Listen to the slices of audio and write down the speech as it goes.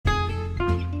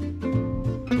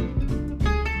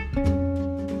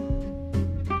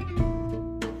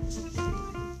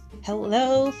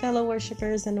Hello, fellow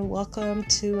worshipers, and welcome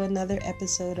to another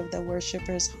episode of the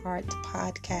Worshipper's Heart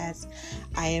podcast.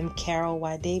 I am Carol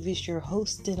Y. Davis, your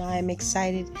host, and I am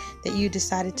excited that you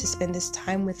decided to spend this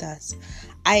time with us.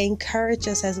 I encourage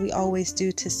us, as we always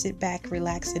do, to sit back,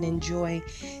 relax, and enjoy.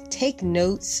 Take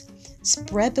notes.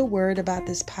 Spread the word about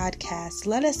this podcast.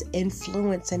 Let us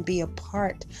influence and be a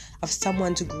part of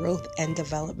someone's growth and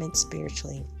development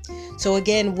spiritually. So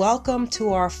again, welcome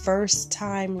to our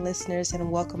first-time listeners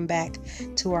and welcome back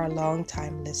to our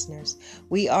long-time listeners.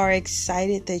 We are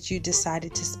excited that you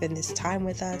decided to spend this time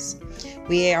with us.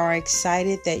 We are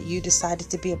excited that you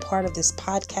decided to be a part of this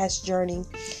podcast journey,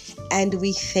 and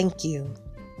we thank you.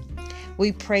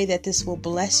 We pray that this will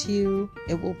bless you.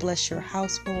 It will bless your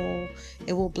household.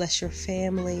 It will bless your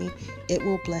family. It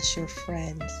will bless your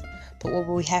friends. But what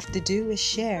we have to do is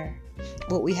share.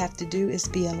 What we have to do is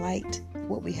be a light.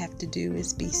 What we have to do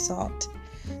is be salt.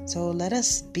 So let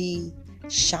us be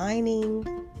shining.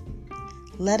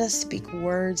 Let us speak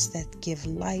words that give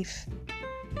life.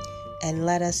 And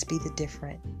let us be the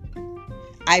different.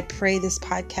 I pray this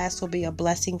podcast will be a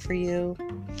blessing for you.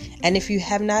 And if you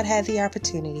have not had the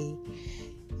opportunity,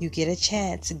 you get a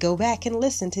chance. Go back and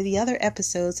listen to the other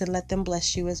episodes and let them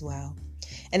bless you as well.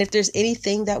 And if there's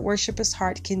anything that Worshipper's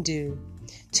Heart can do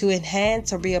to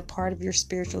enhance or be a part of your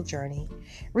spiritual journey,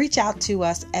 reach out to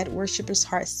us at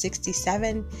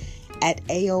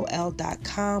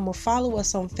worshippersheart67@aol.com or follow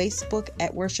us on Facebook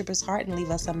at Worshipper's Heart and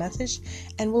leave us a message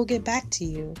and we'll get back to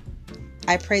you.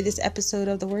 I pray this episode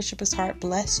of the Worshipper's Heart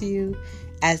bless you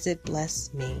as it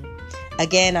blessed me.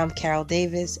 Again, I'm Carol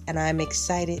Davis, and I'm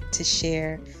excited to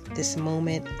share this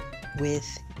moment with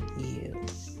you.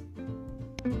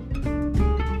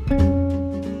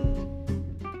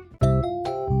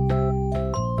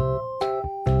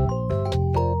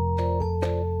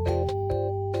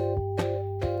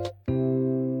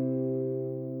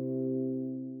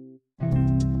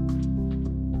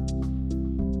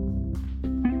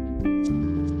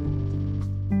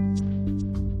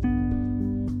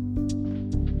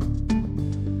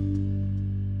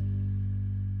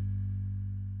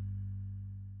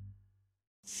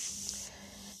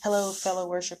 Hello, fellow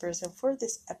worshipers, and for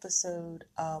this episode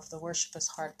of the Worshipper's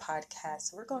Heart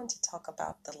podcast, we're going to talk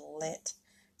about the Lent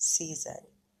season.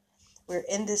 We're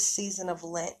in this season of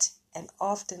Lent, and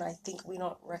often I think we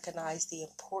don't recognize the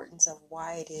importance of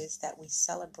why it is that we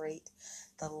celebrate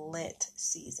the Lent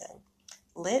season.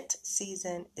 Lent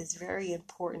season is very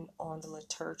important on the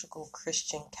liturgical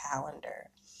Christian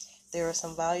calendar. There are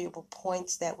some valuable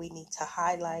points that we need to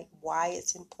highlight why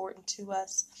it's important to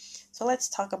us. So let's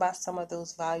talk about some of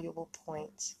those valuable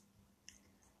points.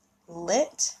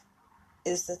 Lent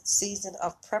is the season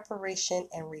of preparation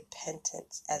and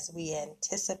repentance as we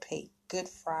anticipate Good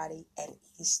Friday and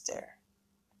Easter.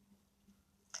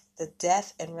 The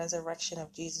death and resurrection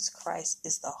of Jesus Christ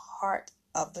is the heart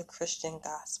of the Christian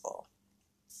gospel.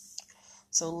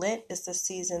 So Lent is the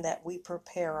season that we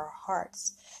prepare our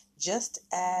hearts, just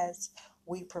as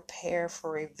we prepare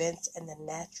for events in the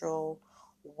natural,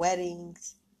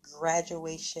 weddings,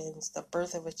 graduations, the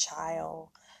birth of a child,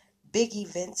 big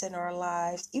events in our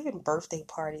lives, even birthday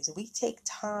parties. We take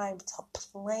time to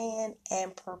plan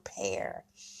and prepare.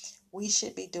 We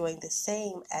should be doing the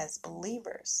same as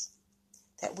believers,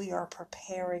 that we are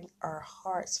preparing our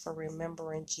hearts for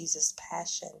remembering Jesus'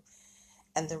 passion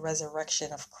and the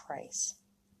resurrection of Christ.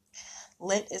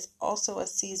 Lent is also a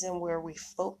season where we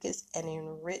focus and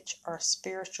enrich our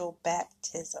spiritual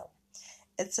baptism.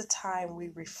 It's a time we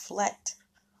reflect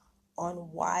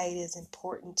on why it is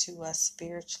important to us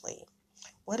spiritually.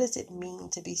 What does it mean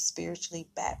to be spiritually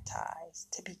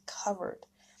baptized? To be covered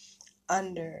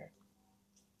under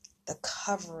the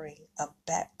covering of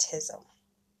baptism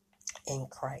in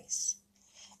Christ.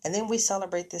 And then we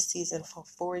celebrate this season for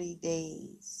 40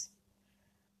 days.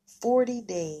 40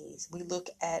 days. We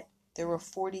look at there were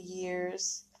 40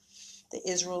 years the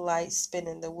Israelites spent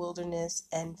in the wilderness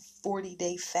and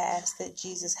 40-day fast that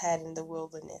Jesus had in the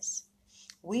wilderness.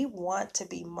 We want to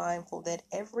be mindful that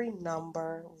every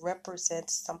number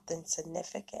represents something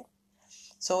significant.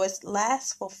 So it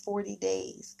lasts for 40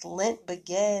 days. Lent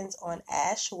begins on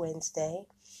Ash Wednesday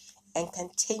and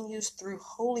continues through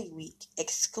Holy Week,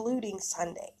 excluding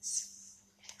Sundays.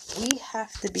 We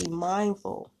have to be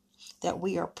mindful that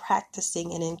we are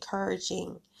practicing and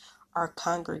encouraging our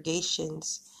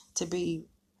congregations to be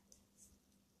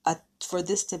for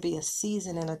this to be a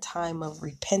season and a time of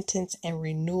repentance and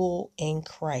renewal in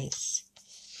Christ.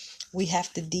 We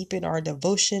have to deepen our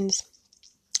devotions.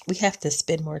 We have to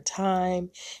spend more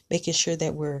time making sure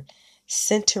that we're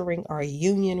centering our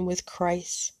union with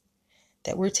Christ,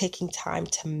 that we're taking time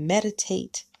to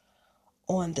meditate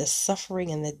on the suffering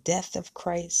and the death of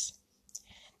Christ,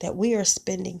 that we are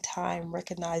spending time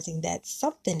recognizing that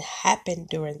something happened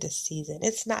during this season.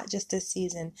 It's not just a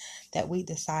season that we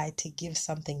decide to give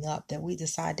something up, that we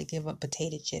decide to give up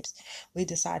potato chips, we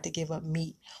decide to give up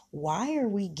meat. Why are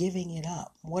we giving it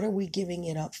up? What are we giving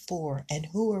it up for? And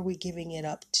who are we giving it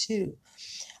up to?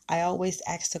 I always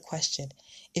ask the question,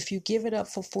 if you give it up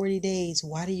for 40 days,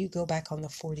 why do you go back on the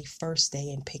 41st day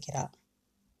and pick it up?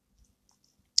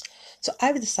 So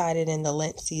I've decided in the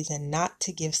Lent season not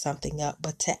to give something up,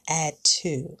 but to add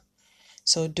to.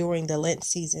 So during the Lent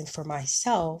season for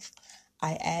myself,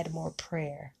 I add more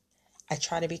prayer. I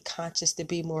try to be conscious, to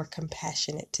be more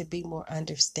compassionate, to be more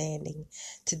understanding,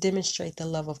 to demonstrate the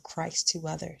love of Christ to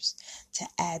others, to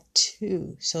add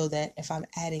to, so that if I'm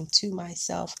adding to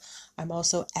myself, I'm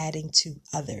also adding to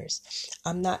others.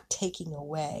 I'm not taking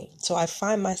away. So I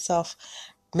find myself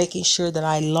making sure that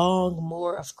I long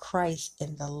more of Christ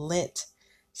in the Lent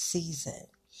season.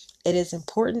 It is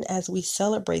important as we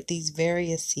celebrate these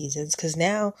various seasons, because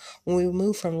now when we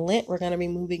move from Lent, we're going to be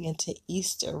moving into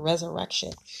Easter,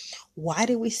 resurrection. Why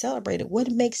do we celebrate it?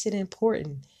 What makes it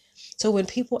important? So when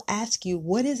people ask you,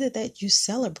 what is it that you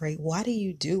celebrate? Why do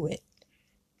you do it?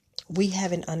 We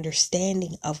have an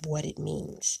understanding of what it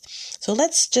means. So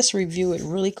let's just review it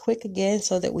really quick again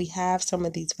so that we have some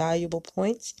of these valuable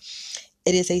points.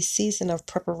 It is a season of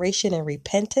preparation and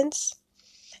repentance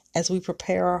as we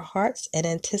prepare our hearts and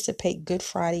anticipate Good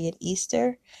Friday and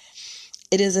Easter.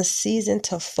 It is a season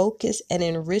to focus and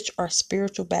enrich our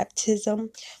spiritual baptism,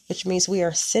 which means we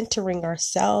are centering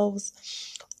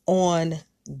ourselves on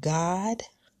God,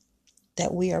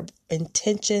 that we are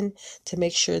intention to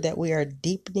make sure that we are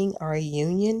deepening our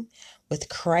union with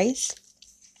Christ.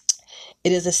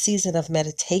 It is a season of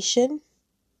meditation,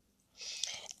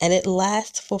 and it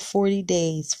lasts for 40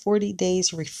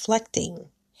 days reflecting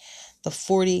the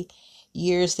 40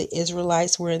 years the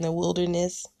Israelites were in the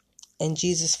wilderness and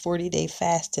Jesus' 40-day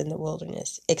fast in the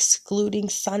wilderness, excluding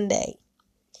Sunday,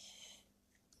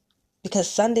 because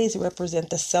Sundays represent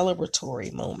the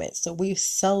celebratory moment. So we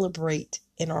celebrate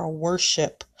in our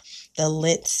worship the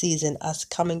Lent season, us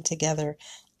coming together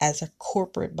as a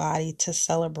corporate body to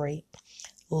celebrate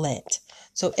Lent.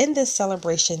 So in this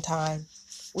celebration time,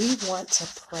 we want to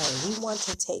pray. We want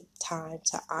to take time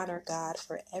to honor God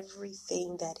for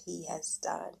everything that He has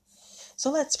done.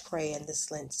 So let's pray in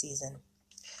this Lent season.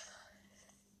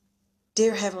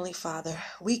 Dear Heavenly Father,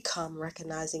 we come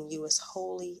recognizing You as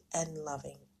holy and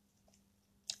loving.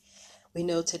 We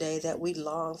know today that we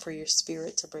long for Your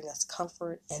Spirit to bring us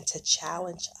comfort and to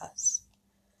challenge us,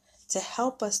 to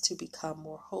help us to become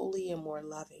more holy and more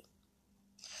loving.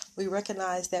 We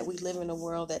recognize that we live in a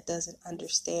world that doesn't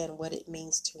understand what it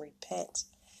means to repent.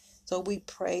 So we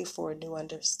pray for a new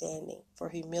understanding, for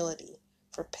humility,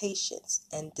 for patience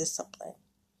and discipline.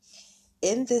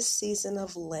 In this season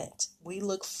of Lent, we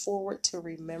look forward to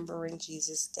remembering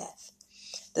Jesus' death,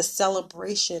 the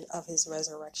celebration of His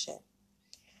resurrection.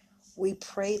 We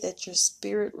pray that Your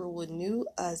Spirit will renew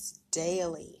us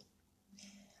daily,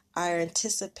 our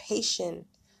anticipation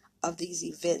of these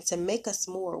events, and make us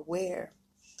more aware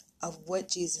of what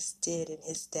Jesus did in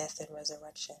His death and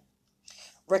resurrection,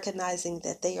 recognizing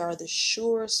that they are the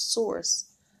sure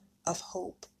source of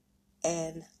hope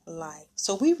and life.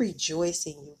 So we rejoice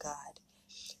in You, God.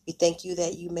 We thank You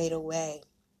that You made a way.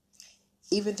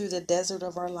 Even through the desert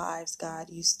of our lives, God,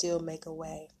 You still make a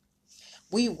way.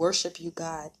 We worship You,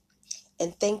 God,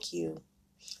 and thank You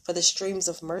for the streams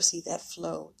of mercy that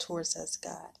flow towards us,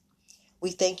 God.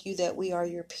 We thank You that we are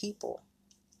Your people.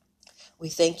 We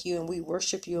thank You and we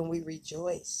worship You and we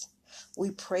rejoice.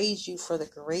 We praise You for the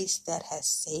grace that has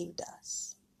saved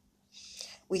us.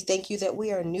 We thank You that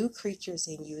we are new creatures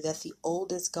in You, that the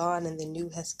old is gone and the new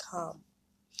has come.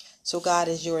 So God,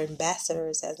 as Your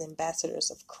ambassadors, as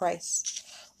ambassadors of Christ,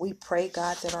 we pray,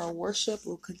 God, that our worship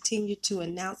will continue to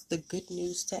announce the good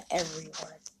news to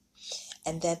everyone,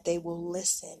 and that they will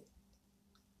listen,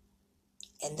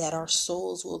 and that our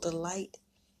souls will delight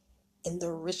in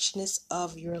the richness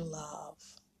of Your love.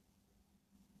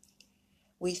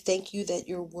 We thank You that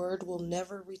Your word will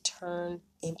never return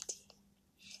empty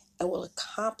and will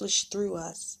accomplish through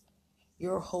us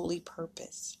Your holy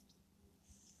purpose.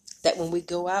 That when we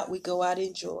go out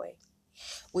in joy.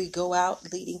 We go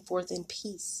out leading forth in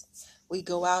peace. We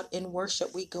go out in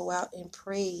worship. We go out in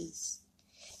praise.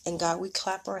 And God, we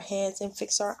clap our hands and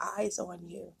fix our eyes on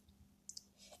You.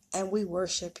 And we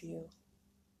worship You.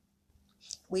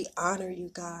 We honor You,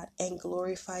 God, and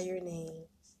glorify Your name.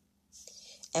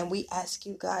 And we ask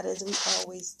You, God, as we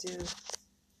always do,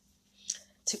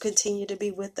 to continue to be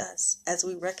with us as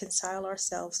we reconcile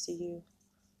ourselves to You,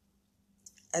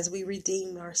 as we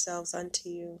redeem ourselves unto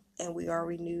you and we are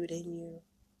renewed in you.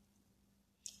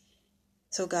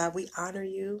 So God, we honor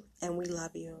you and we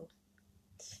love you.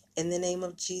 In the name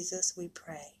of Jesus, we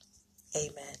pray.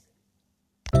 Amen.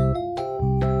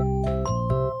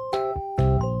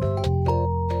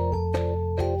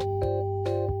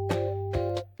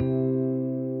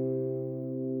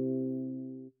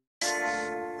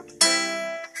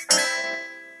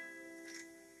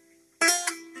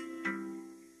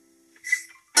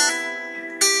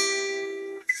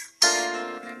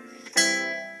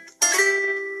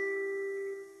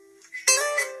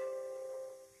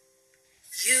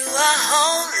 You are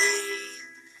holy,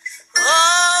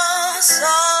 oh so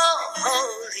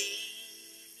holy.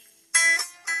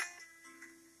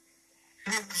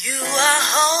 You are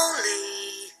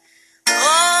holy,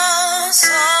 oh so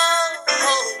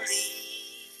holy.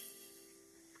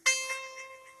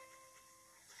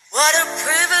 What a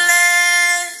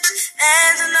privilege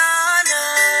and an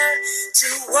honor to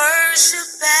worship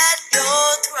at your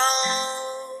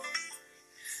throne,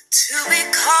 to be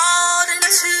called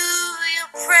into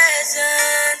your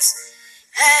presence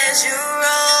as your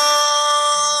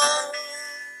own.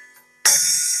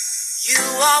 You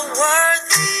are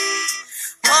worthy,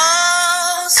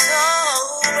 oh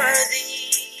so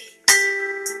worthy,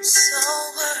 so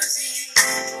worthy.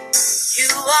 You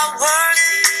are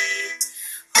worthy,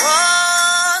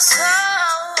 oh so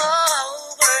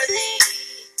worthy.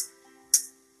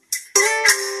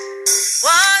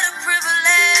 What a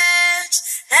privilege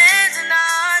and an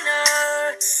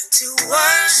honor to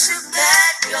worship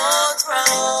at your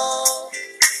throne,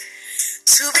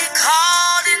 to be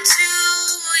called into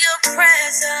your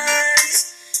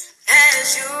presence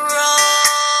as your own.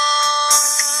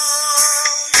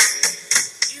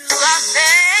 You are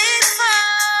faithful,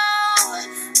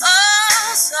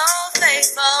 oh so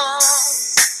faithful.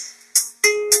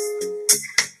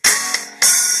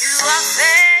 You are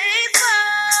faithful,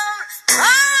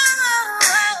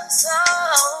 oh so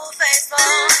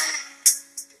faithful.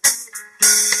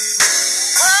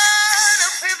 What a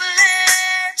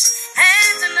privilege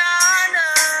and an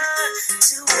honor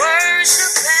to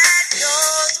worship at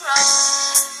your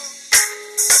throne,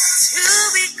 to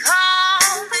be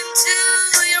called into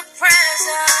your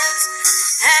presence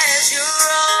as your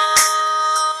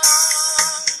own.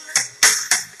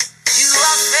 You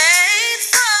are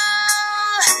faithful,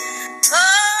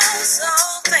 oh so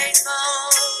faithful.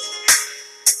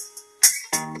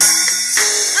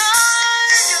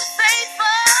 Lord, you're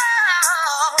faithful,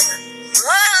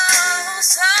 oh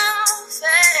so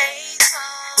faithful.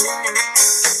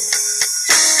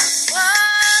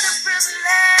 What a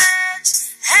privilege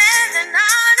and an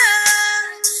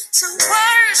honor to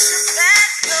worship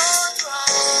at your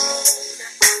throne,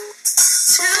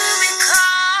 to be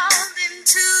called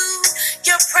into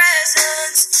your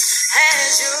presence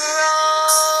as your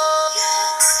own.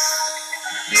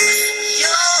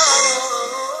 Your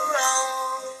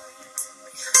own.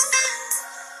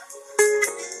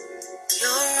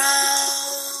 Your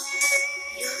own.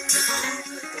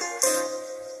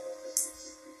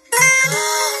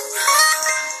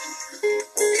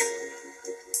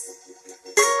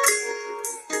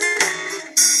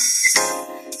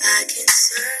 I can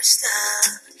search the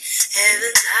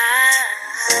heavens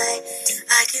high,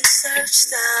 I can search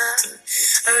the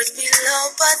earth below,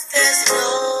 but there's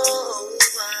no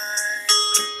one.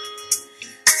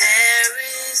 There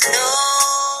is no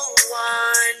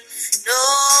one, no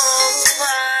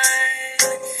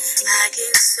one. I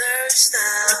can search the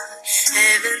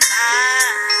heavens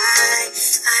high,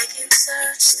 I can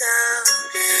search the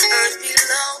earth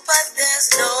below, but there's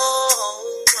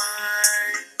no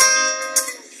one.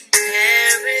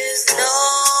 There is no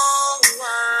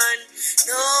one,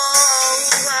 no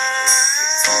one.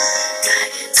 I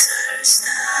can search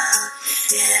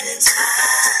the heavens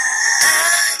high,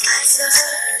 I can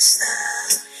search the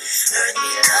earth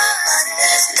below, but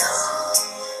there's no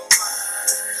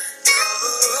one, no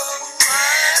one.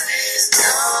 There is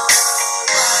no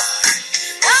one,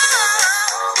 no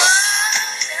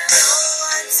one, no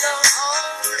one so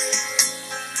holy.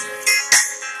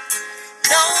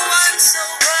 No one so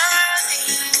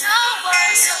worthy, no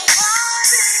one so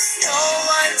worthy, no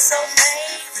one so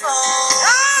faithful,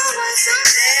 no one so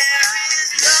there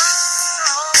is no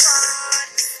one,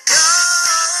 no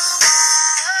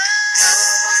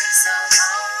one so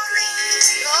holy,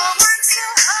 no one so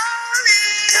holy,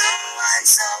 no one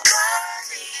so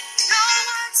worthy, no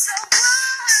one so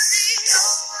worthy, no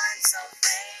one so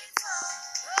faithful,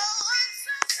 no one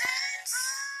so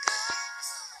faithful.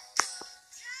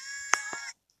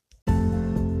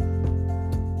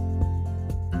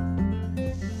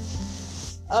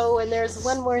 Oh, and there's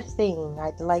one more thing.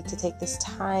 I'd like to take this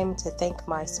time to thank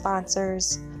my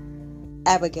sponsors,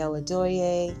 Abigail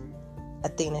Adoye,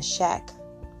 Athena Shack,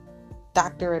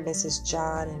 Dr. and Mrs.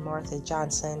 John and Martha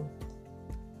Johnson,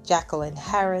 Jacqueline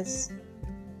Harris,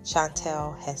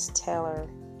 Chantel Hess Taylor,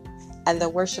 and the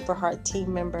Worshiper Heart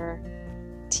team member,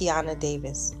 Tiana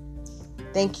Davis.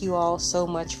 Thank you all so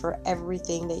much for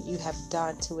everything that you have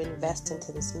done to invest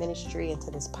into this ministry,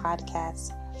 into this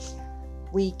podcast.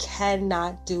 We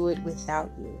cannot do it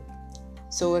without you.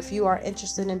 So if you are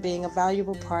interested in being a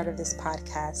valuable part of this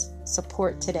podcast,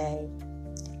 support today.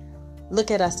 Look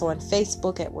at us on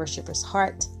Facebook at Worshipers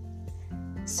Heart.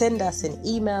 Send us an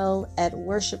email at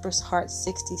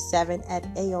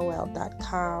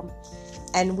worshipersheart67@aol.com,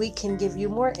 and we can give you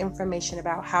more information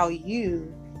about how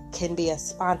you can be a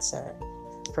sponsor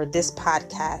for this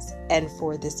podcast and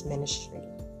for this ministry.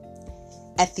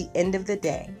 At the end of the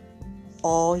day,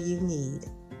 all you need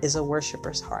is a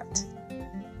worshiper's heart.